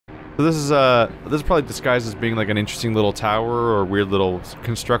So this is probably disguised as being like an interesting little tower or weird little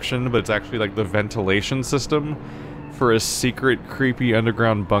construction, but it's actually like the ventilation system for a secret, creepy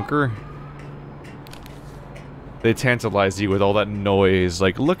underground bunker. They tantalize you with all that noise,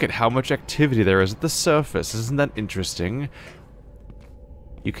 like, look at how much activity there is at the surface, isn't that interesting?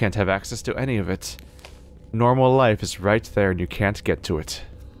 You can't have access to any of it. Normal life is right there and you can't get to it.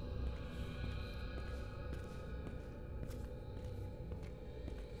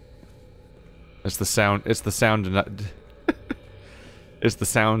 It's the sound it's the sound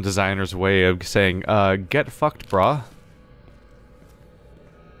designer's way of saying, get fucked, brah.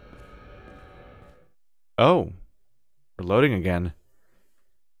 Oh. We're loading again.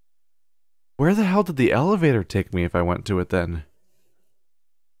 Where the hell did the elevator take me if I went to it then?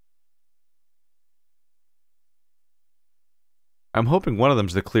 I'm hoping one of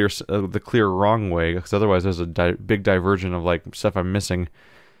them's the clear wrong way, because otherwise there's a big diversion of like stuff I'm missing.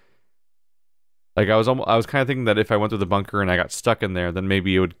 Like I was kind of thinking that if I went through the bunker and I got stuck in there, then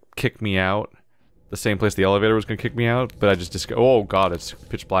maybe it would kick me out, the same place the elevator was gonna kick me out. But I just oh god, it's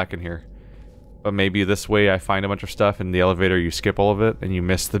pitch black in here. But maybe this way I find a bunch of stuff in the elevator, you skip all of it, and you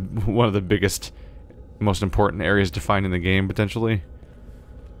miss the one of the biggest, most important areas to find in the game potentially.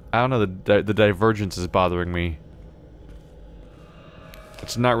 I don't know. The divergence is bothering me.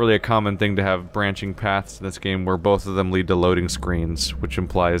 It's not really a common thing to have branching paths in this game where both of them lead to loading screens, which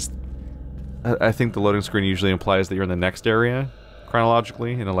implies... I think the loading screen usually implies that you're in the next area,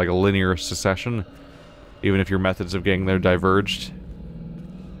 chronologically, in like a linear succession, even if your methods of getting there diverged.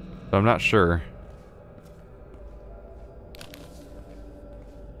 So I'm not sure.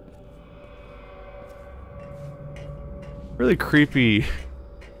 Really creepy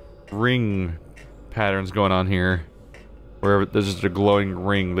ring patterns going on here, where there's just a glowing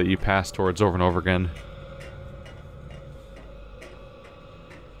ring that you pass towards over and over again.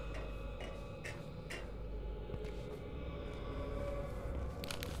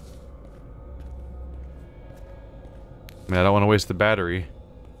 I mean, I don't want to waste the battery,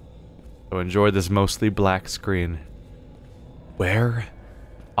 so enjoy this mostly black screen. Where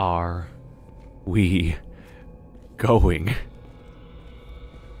are we going?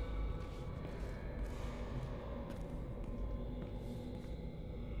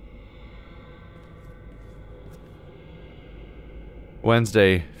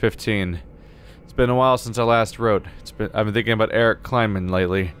 Wednesday, 15. It's been a while since I last wrote. I've been thinking about Eric Kleinman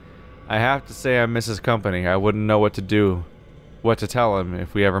lately. I have to say I miss his company. I wouldn't know what to tell him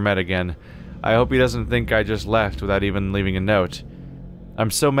if we ever met again. I hope he doesn't think I just left without even leaving a note.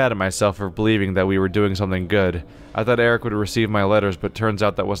 I'm so mad at myself for believing that we were doing something good. I thought Eric would receive my letters, but turns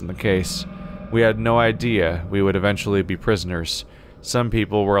out that wasn't the case. We had no idea we would eventually be prisoners. Some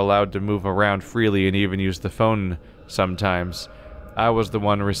people were allowed to move around freely and even use the phone sometimes. I was the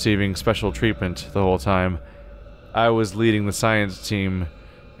one receiving special treatment the whole time. I was leading the science team,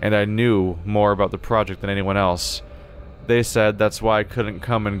 and I knew more about the project than anyone else. They said that's why I couldn't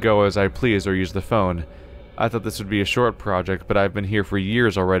come and go as I pleased or use the phone. I thought this would be a short project, but I've been here for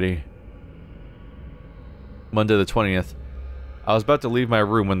years already. Monday the 20th. I was about to leave my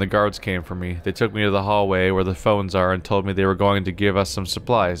room when the guards came for me. They took me to the hallway where the phones are and told me they were going to give us some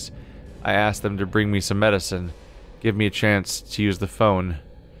supplies. I asked them to bring me some medicine, give me a chance to use the phone.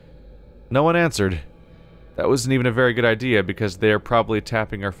 No one answered. That wasn't even a very good idea because they are probably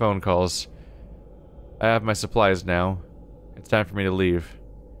tapping our phone calls. I have my supplies now. It's time for me to leave.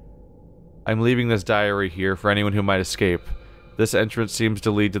 I'm leaving this diary here for anyone who might escape. This entrance seems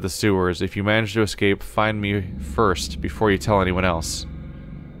to lead to the sewers. If you manage to escape, find me first before you tell anyone else.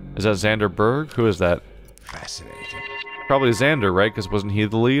 Is that Xander Berg? Who is that? Fascinating. Probably Xander, right? Because wasn't he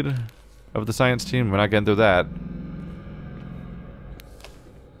the lead of the science team? We're not getting through that.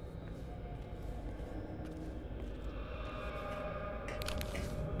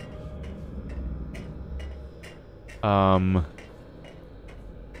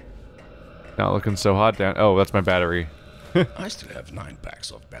 Not looking so hot down. Oh, that's my battery. I still have 9 packs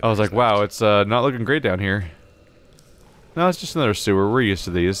of batteries. I was like, wow, it's not looking great down here. No, it's just another sewer. We're used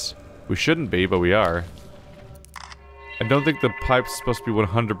to these. We shouldn't be, but we are. I don't think the pipe's supposed to be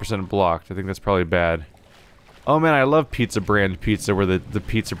 100% blocked. I think that's probably bad. Oh man, I love pizza brand pizza where the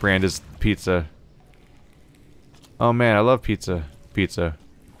pizza brand is pizza. Oh man, I love pizza. Pizza.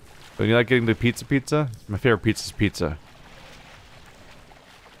 But you like getting the pizza? My favorite pizza is pizza.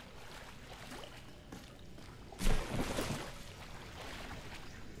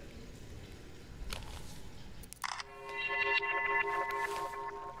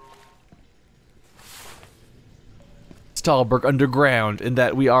 Stahlberg underground, in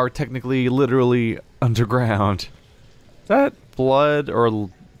that we are technically, literally underground. Is that blood or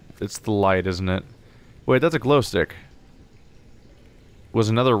it's the light, isn't it? Wait, that's a glow stick. Was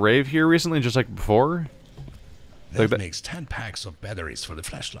another rave here recently, just like before? That makes 10 packs of batteries for the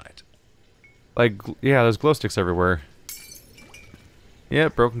flashlight. Like, yeah, there's glow sticks everywhere. Yeah,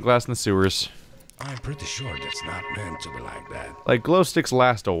 broken glass in the sewers. I'm pretty sure that's not meant to be like that. Like, glow sticks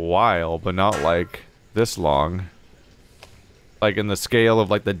last a while, but not like this long. Like in the scale of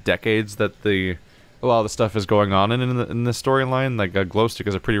like the decades that a lot of the stuff is going on in the storyline. Like a glow stick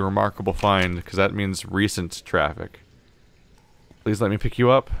is a pretty remarkable find because that means recent traffic. Please let me pick you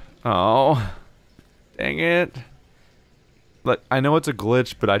up. Oh, dang it! Like I know it's a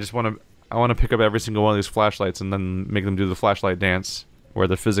glitch, but I want to pick up every single one of these flashlights and then make them do the flashlight dance, where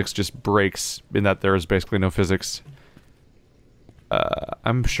the physics just breaks in that there is basically no physics.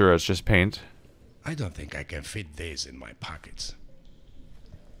 I'm sure it's just paint. I don't think I can fit these in my pockets.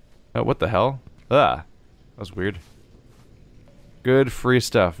 Oh, what the hell? Ah, that was weird. Good free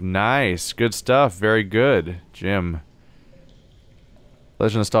stuff. Nice. Good stuff. Very good. Jim.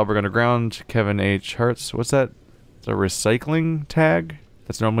 Legend of Stahlberg Underground. Kevin H. Hertz. What's that? It's a recycling tag?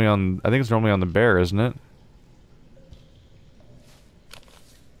 That's normally on... I think it's normally on the bear, isn't it?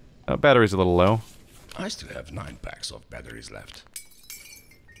 Oh, battery's a little low. I still have 9 packs of batteries left.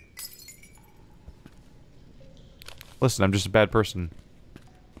 Listen, I'm just a bad person.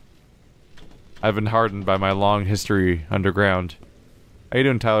 I've been hardened by my long history underground. How you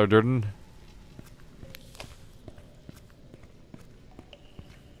doing, Tyler Durden?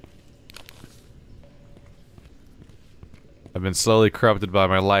 I've been slowly corrupted by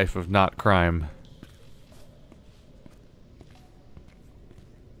my life of not crime.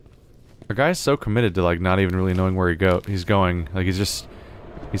 Our guy's so committed to like not even really knowing where he's going. Like he's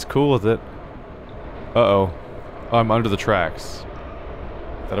cool with it. Uh-oh. Oh, I'm under the tracks.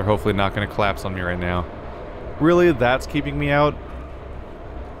 That are hopefully not going to collapse on me right now. Really? That's keeping me out?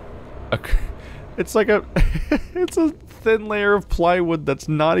 It's like a... it's a thin layer of plywood that's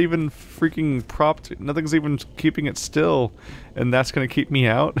not even freaking propped. Nothing's even keeping it still. And that's going to keep me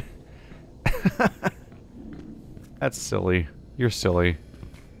out? That's silly. You're silly.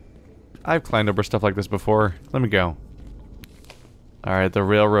 I've climbed over stuff like this before. Let me go. Alright, the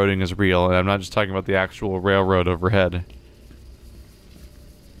railroading is real, and I'm not just talking about the actual railroad overhead.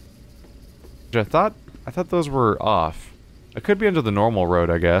 Which I thought those were off. I could be under the normal road,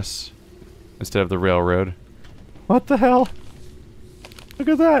 I guess. Instead of the railroad. What the hell? Look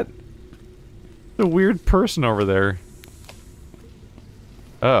at that! The weird person over there.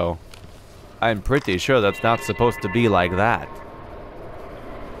 Oh. I'm pretty sure that's not supposed to be like that.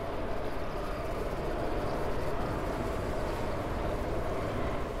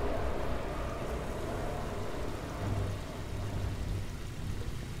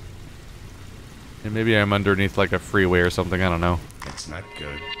 And maybe I'm underneath like a freeway or something, I don't know. That's not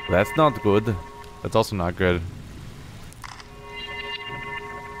good. That's not good. That's also not good.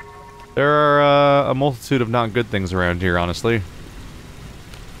 There are a multitude of not good things around here, honestly.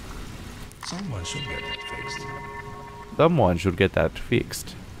 Someone should get that fixed. Someone should get that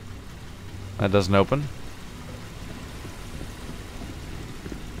fixed. That doesn't open.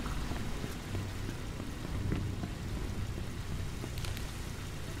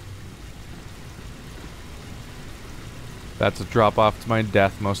 That's a drop off to my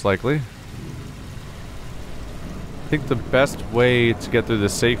death, most likely. I think the best way to get through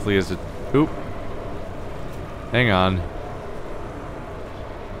this safely is to... Oop. Hang on.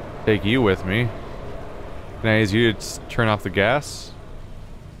 Take you with me. Can I use you to turn off the gas?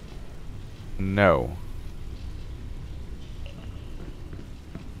 No.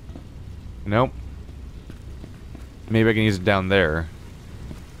 Nope. Maybe I can use it down there.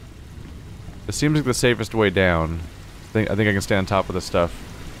 This seems like the safest way down. I think I can stay on top of this stuff.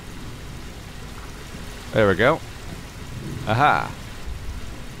 There we go. Aha!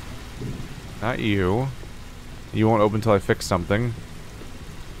 Not you. You won't open until I fix something.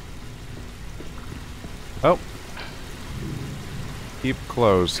 Oh. Keep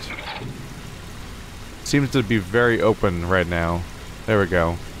closed. Seems to be very open right now. There we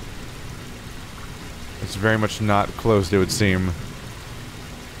go. It's very much not closed, it would seem.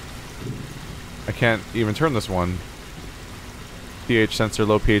 I can't even turn this one. pH sensor,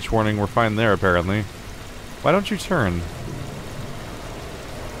 low pH warning, we're fine there apparently. Why don't you turn?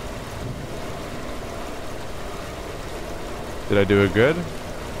 Did I do it good?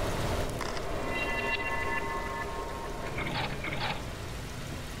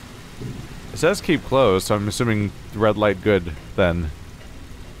 It says keep closed, so I'm assuming red light good then.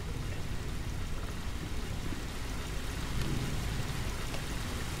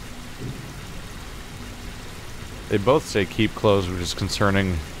 They both say keep closed, which is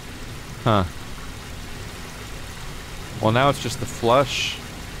concerning. Huh. Well, now it's just the flush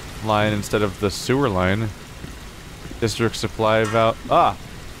line instead of the sewer line. District supply valve. Ah!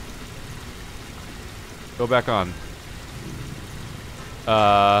 Go back on.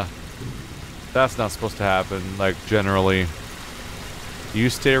 That's not supposed to happen, like, generally. You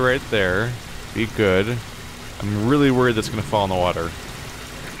stay right there. Be good. I'm really worried that's gonna fall in the water.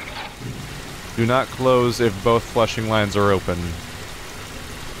 Do not close if both flushing lines are open.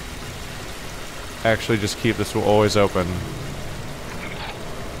 Actually, just keep this always open.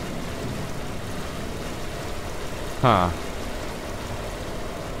 Huh.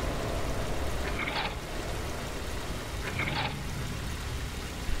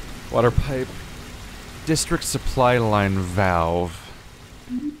 Water pipe. District supply line valve.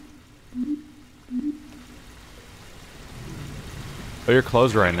 Oh, you're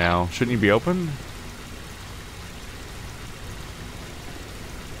closed right now. Shouldn't you be open?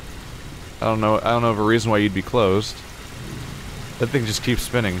 I don't know of a reason why you'd be closed. That thing just keeps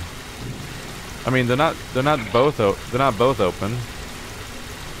spinning. I mean, they're not both open.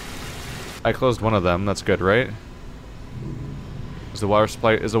 I closed one of them. That's good, right? Is the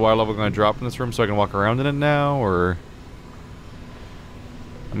water level going to drop in this room so I can walk around in it now, or?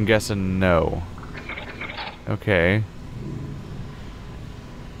 I'm guessing no. Okay.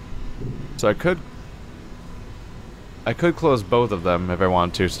 So I could close both of them if I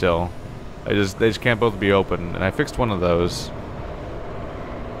want to still. They just can't both be open, and I fixed one of those.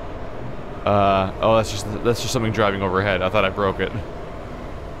 Oh, that's just something driving overhead. I thought I broke it.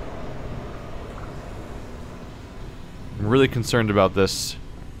 I'm really concerned about this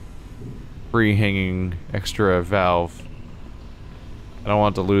free hanging extra valve. I don't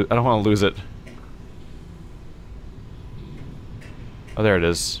want to lose it. Oh, there it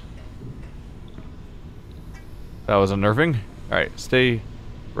is. That was unnerving. Alright, stay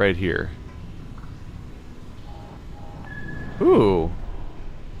right here. Ooh.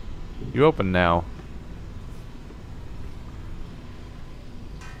 You open now.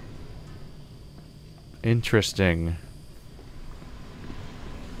 Interesting.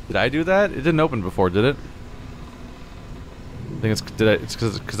 Did I do that? It didn't open before, did it? I think it's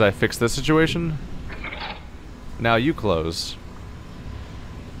because I fixed this situation. Now you close.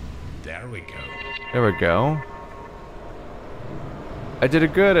 There we go. There we go. I did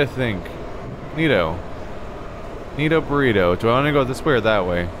it good, I think. Neato. Neato burrito. Do I want to go this way or that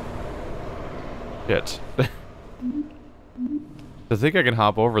way? Shit. I think I can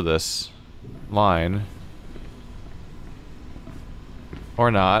hop over this line. Or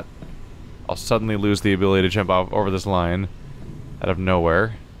not. I'll suddenly lose the ability to jump off over this line out of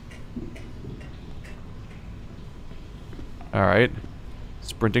nowhere. Alright.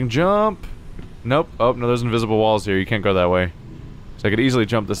 Sprinting jump! Nope. Oh, no, there's invisible walls here. You can't go that way. So I could easily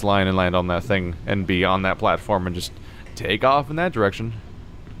jump this line and land on that thing and be on that platform and just take off in that direction.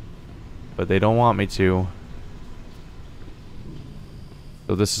 But they don't want me to.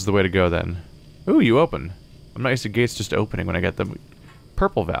 So this is the way to go then. Ooh, you open. I'm not used to gates just opening when I get the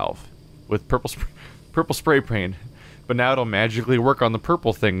purple valve with purple spray paint. But now it'll magically work on the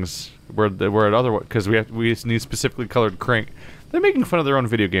purple things where it otherwise, because we need specifically colored crank. They're making fun of their own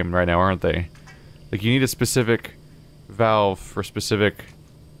video game right now, aren't they? Like, you need a specific valve for specific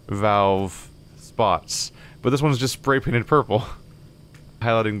valve spots. But this one's just spray painted purple.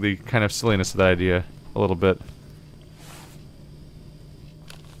 Highlighting the kind of silliness of that idea a little bit.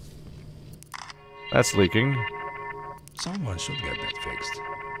 That's leaking. Someone should get that fixed.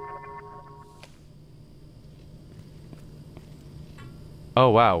 Oh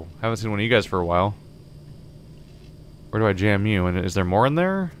wow, haven't seen one of you guys for a while. Where do I jam you? And is there more in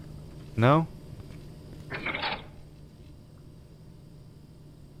there? No?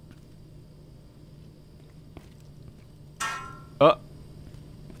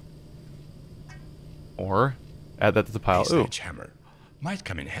 Or add that to the pile. A sledgehammer might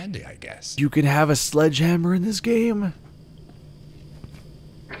come in handy, I guess. You can have a sledgehammer in this game?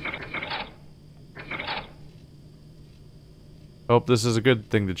 Hope this is a good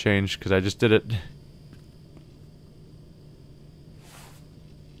thing to change, because I just did it.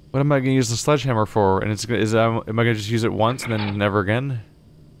 What am I going to use the sledgehammer for? And am I going to just use it once and then never again?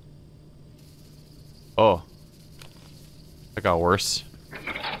 Oh. That got worse.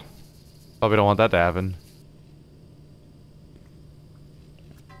 Probably don't want that to happen.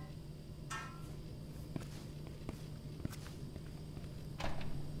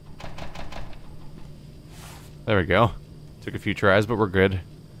 There we go. Took a few tries, but we're good.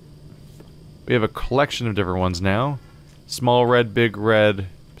 We have a collection of different ones now. Small red, big red,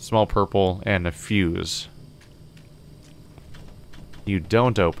 small purple, and a fuse. You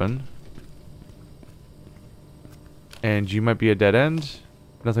don't open. And you might be a dead end.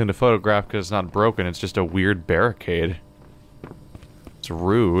 Nothing to photograph because it's not broken. It's just a weird barricade. It's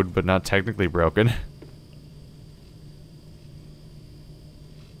rude, but not technically broken.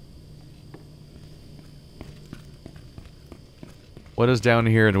 What is down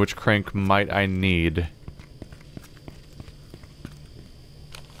here and which crank might I need?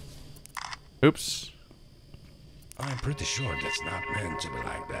 Oops. I'm pretty sure that's not meant to be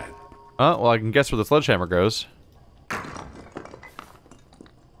like that. Oh, well, I can guess where the sledgehammer goes.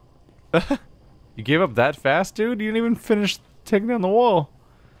 You gave up that fast, dude? You didn't even finish taking down the wall.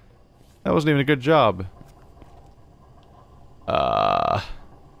 That wasn't even a good job.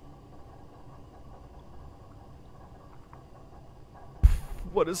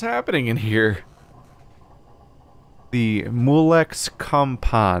 What is happening in here? The MulEx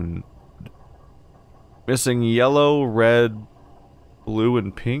CoPan. Missing yellow, red, blue,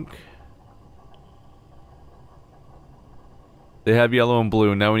 and pink. They have yellow and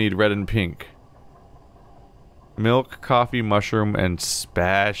blue, now we need red and pink. Milk, coffee, mushroom, and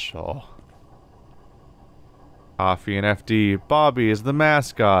special. Coffee and FD. Bobby is the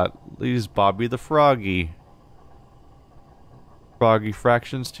mascot. He's Bobby the Froggy. Froggy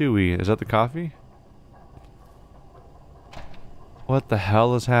Fractions 2E. Is that the coffee? What the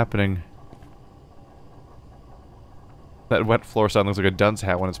hell is happening? That wet floor sound looks like a dunce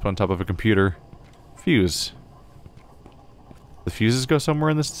hat when it's put on top of a computer. Fuse. The fuses go somewhere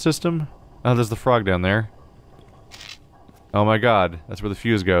in this system? Oh, there's the frog down there. Oh my god, that's where the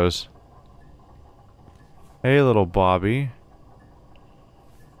fuse goes. Hey, little Bobby.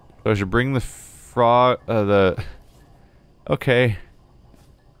 So I should bring the frog, Okay.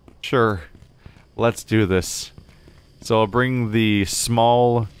 Sure. Let's do this. So I'll bring the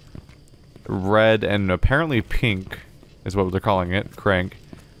small red and apparently pink, is what they're calling it, crank,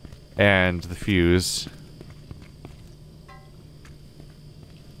 and the fuse.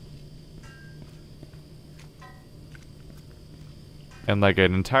 And like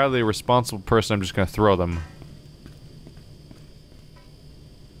an entirely responsible person, I'm just gonna throw them.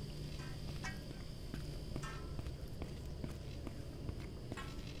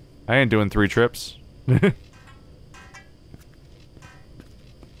 I ain't doing 3 trips. I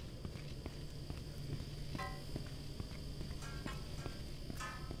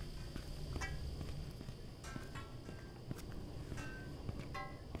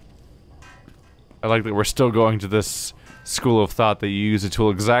like that we're still going to this school of thought that you use a tool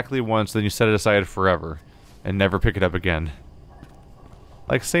exactly once, then you set it aside forever, and never pick it up again.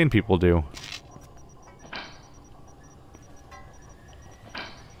 Like sane people do.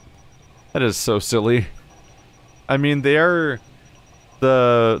 That is so silly. I mean, they are...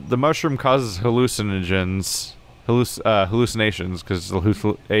 The mushroom causes hallucinogens. Hallucinations, because it's a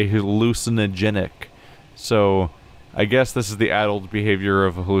hallucinogenic. So, I guess this is the adult behavior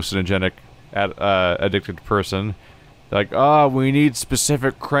of a hallucinogenic addicted person. Like, we need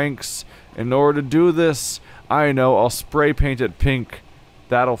specific cranks in order to do this. I know, I'll spray paint it pink.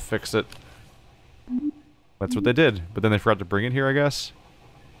 That'll fix it. That's what they did. But then they forgot to bring it here, I guess.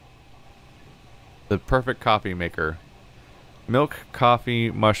 The perfect coffee maker. Milk,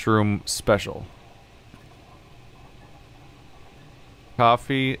 coffee, mushroom, special.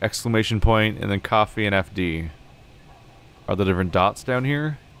 Coffee, exclamation point, and then coffee and FD. Are the different dots down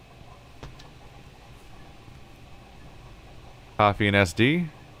here? Coffee and SD?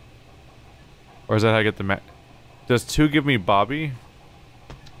 Or is that how I get the Does 2 give me Bobby?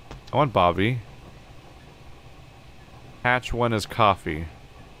 I want Bobby. Hatch 1 is coffee.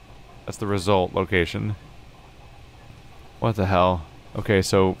 That's the result location. What the hell? Okay,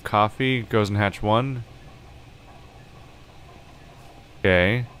 so coffee goes in hatch 1.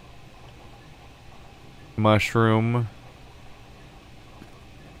 Okay. Mushroom.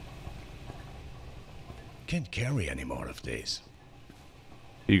 Can't carry any more of these.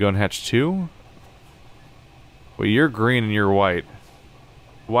 You go in hatch 2? Well, you're green and you're white.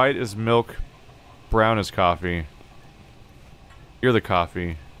 White is milk, brown is coffee. You're the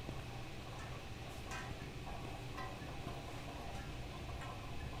coffee.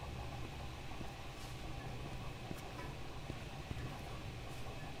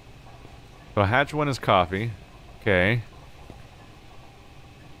 So hatch 1 is coffee. Okay.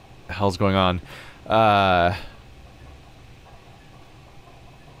 What the hell's going on?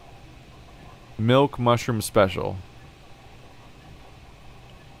 Milk mushroom special.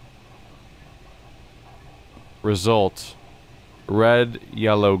 Result. Red,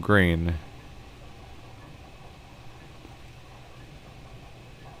 yellow, green.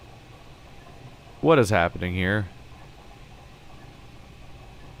 What is happening here?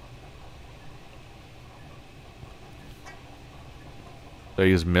 Do I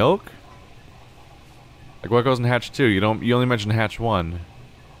use milk? Like what goes in hatch 2? You only mentioned hatch 1.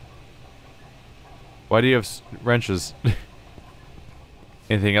 Why do you have wrenches?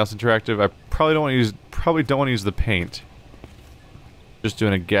 Anything else interactive? I probably don't want to use the paint. Just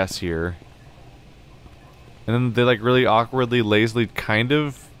doing a guess here. And then they like really awkwardly, lazily kind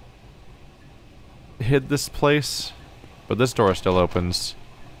of hid this place. But this door still opens.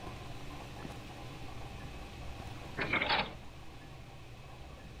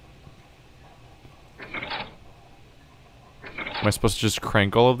 Am I supposed to just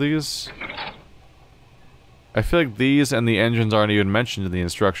crank all of these? I feel like these and the engines aren't even mentioned in the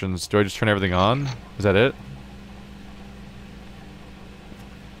instructions. Do I just turn everything on? Is that it?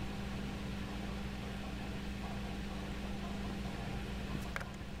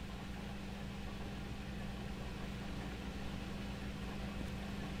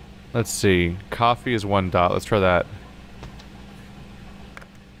 Let's see. Coffee is 1 dot. Let's try that.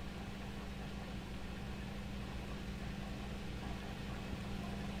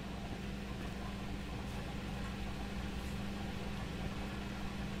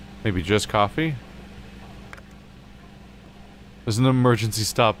 Maybe just coffee? There's an emergency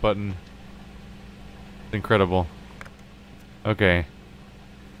stop button. Incredible. Okay.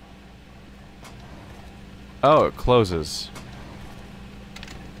 Oh, it closes.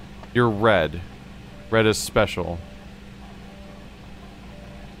 You're red. Red is special.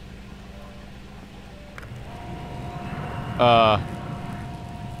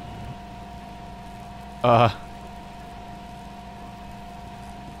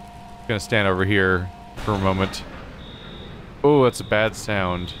 Gonna stand over here for a moment. Oh, that's a bad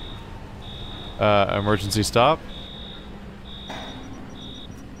sound. Emergency stop.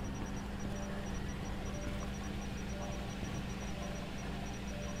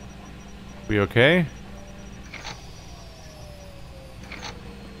 We okay?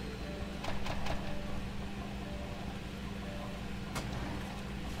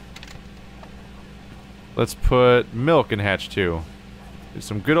 Let's put milk in hatch 2.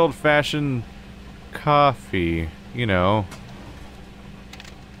 Some good old-fashioned coffee, you know.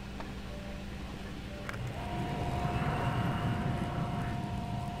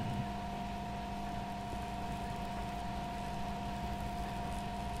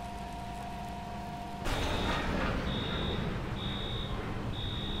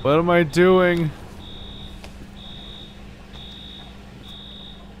 What am I doing?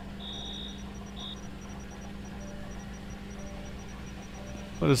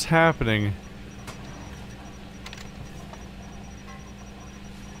 What is happening?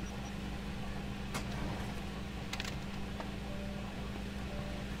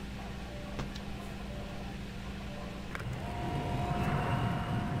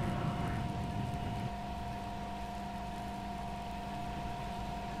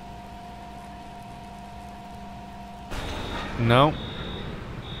 No.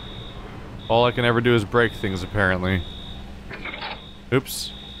 All I can ever do is break things, apparently.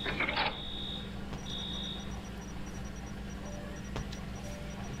 Oops.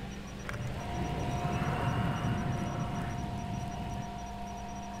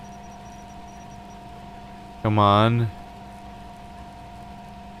 Come on.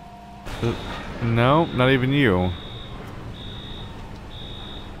 No, not even you.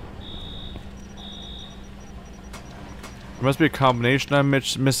 There must be a combination I'm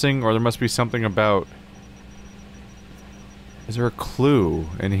missing, or there must be something about... Is there a clue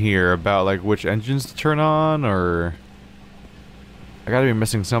in here about, like, which engines to turn on, or... I gotta be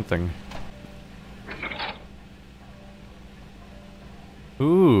missing something.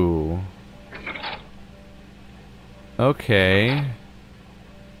 Ooh. Okay.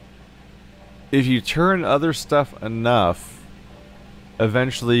 If you turn other stuff enough,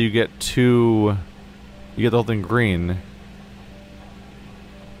 eventually you get the whole thing green.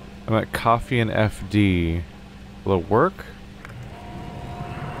 I'm at coffee and FD. Will it work?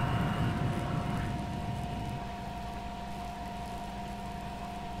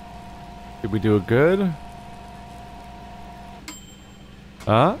 Did we do it good?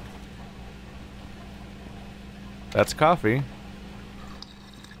 Huh? That's coffee.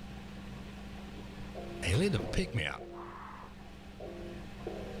 A little pick-me-up.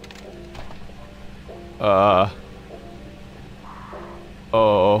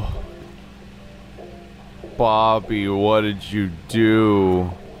 Oh. Bobby, what did you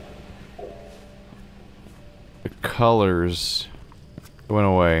do? The colors went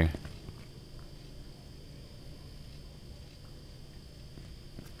away.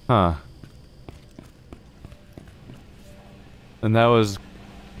 Huh. And that was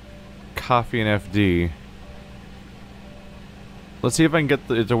coffee and FD. Let's see if I can get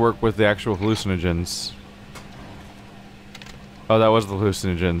it to work with the actual hallucinogens. Oh, that was the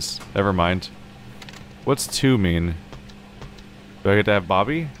hallucinogens. Never mind. What's 2 mean? Do I get to have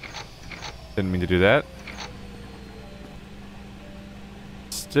Bobby? Didn't mean to do that.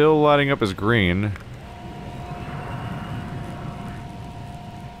 Still lighting up as green.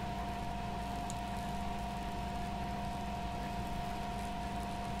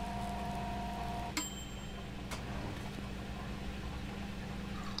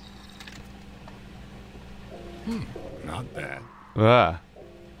 Not bad. Ah.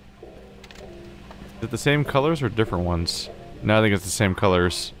 Is it the same colors or different ones? No, I think it's the same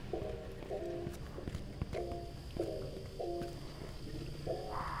colors.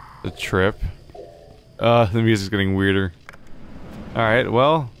 The trip. The music's getting weirder. Alright,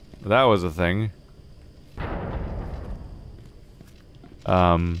 well, that was a thing.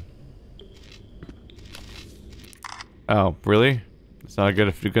 Oh, really? It's not a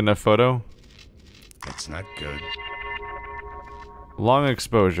good enough photo? That's not good. Long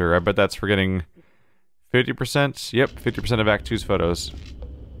exposure. I bet that's for getting 50%? Yep, 50% of Act 2's photos.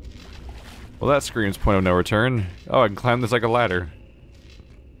 Well, that screams point of no return. Oh, I can climb this like a ladder.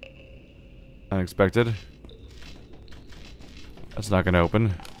 Unexpected. That's not gonna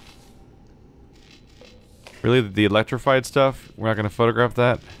open. Really, the electrified stuff? We're not gonna photograph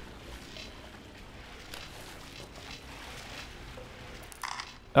that?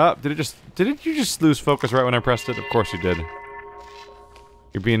 Oh, didn't you just lose focus right when I pressed it? Of course you did.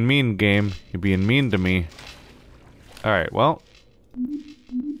 You're being mean, game. You're being mean to me. Alright, well.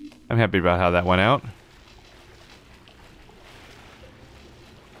 I'm happy about how that went out.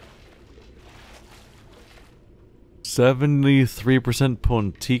 $73%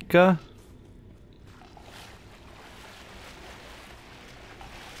 Pontica?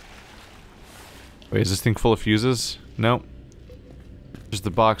 Wait, is this thing full of fuses? Nope. Just the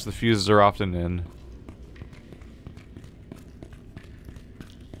box the fuses are often in.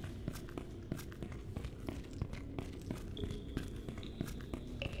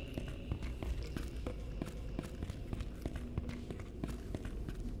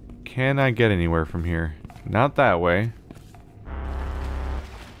 Can I get anywhere from here? Not that way.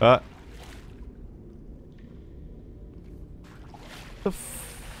 The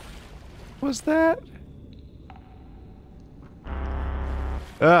f... was that?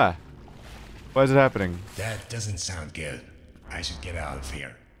 Ah! Why is it happening? That doesn't sound good. I should get out of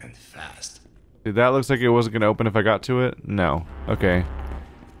here, and fast. Dude, that looks like it wasn't gonna open if I got to it? No. Okay.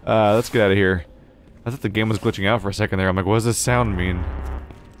 Let's get out of here. I thought the game was glitching out for a second there. I'm like, what does this sound mean?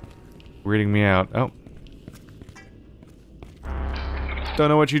 Reading me out. Oh. Don't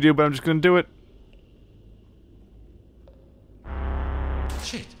know what you do, but I'm just gonna do it.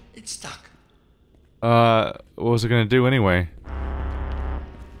 Shit, it's stuck. What was it gonna do anyway?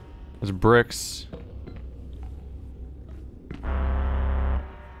 There's bricks.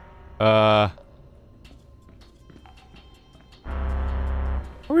 Are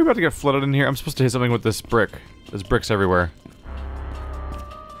we about to get flooded in here? I'm supposed to hit something with this brick. There's bricks everywhere.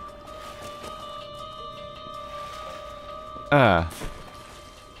 Ah.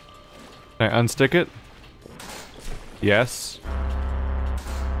 Can I unstick it? Yes.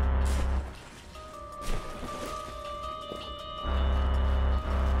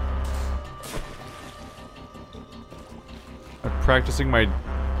 I'm practicing my... Am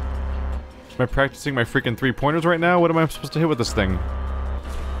I practicing my freaking 3-pointers right now? What am I supposed to hit with this thing?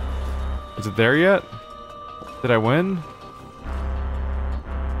 Is it there yet? Did I win?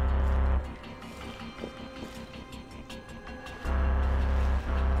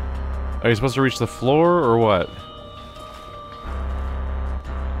 Are you supposed to reach the floor, or what?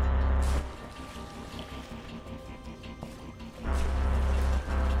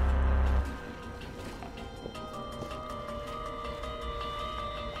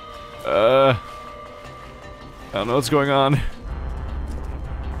 I don't know what's going on.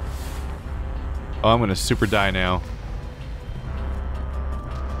 Oh, I'm gonna super die now.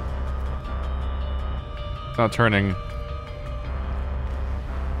 It's not turning.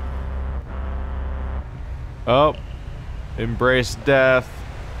 Oh. Embrace death.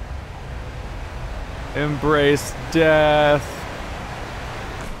 Embrace death.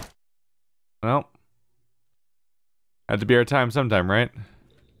 Well. Had to be our time sometime, right?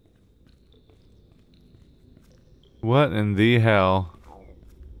 What in the hell?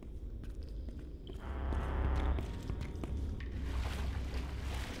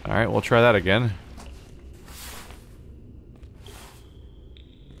 Alright, we'll try that again.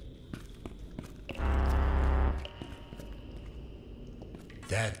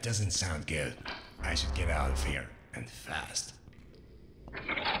 That doesn't sound good. I should get out of here, and fast.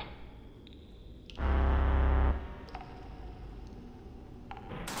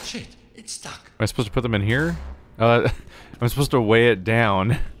 Shit, it's stuck. Am I supposed to put them in here? I'm supposed to weigh it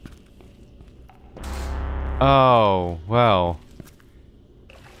down. Oh, well.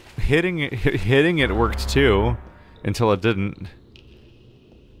 Hitting it worked too, until it didn't.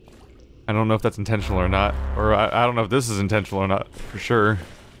 I don't know if that's intentional or not, or I don't know if this is intentional or not, for sure.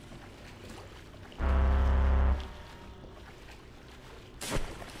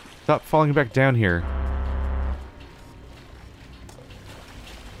 Stop falling back down here.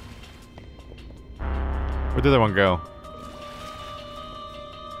 Where'd the other one go?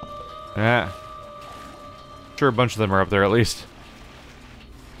 Ah. Sure, a bunch of them are up there at least.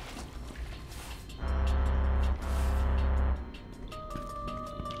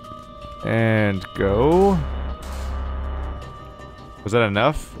 And go. Was that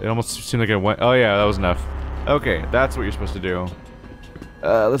enough? It almost seemed like it went. Oh yeah, that was enough. Okay, that's what you're supposed to do.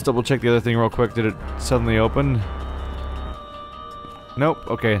 Let's double check the other thing real quick. Did it suddenly open? Nope.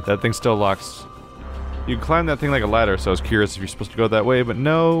 Okay, that thing still locks. You can climb that thing like a ladder, so I was curious if you're supposed to go that way, but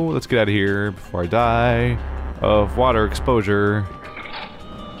no. Let's get out of here before I die of water exposure,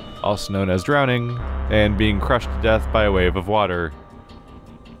 also known as drowning, and being crushed to death by a wave of water.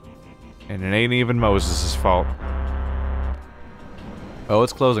 And it ain't even Moses' fault. Oh,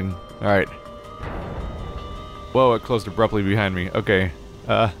 it's closing. Alright. Whoa, it closed abruptly behind me. Okay.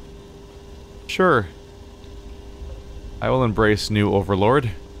 Sure. I will embrace new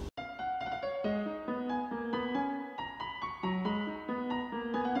overlord.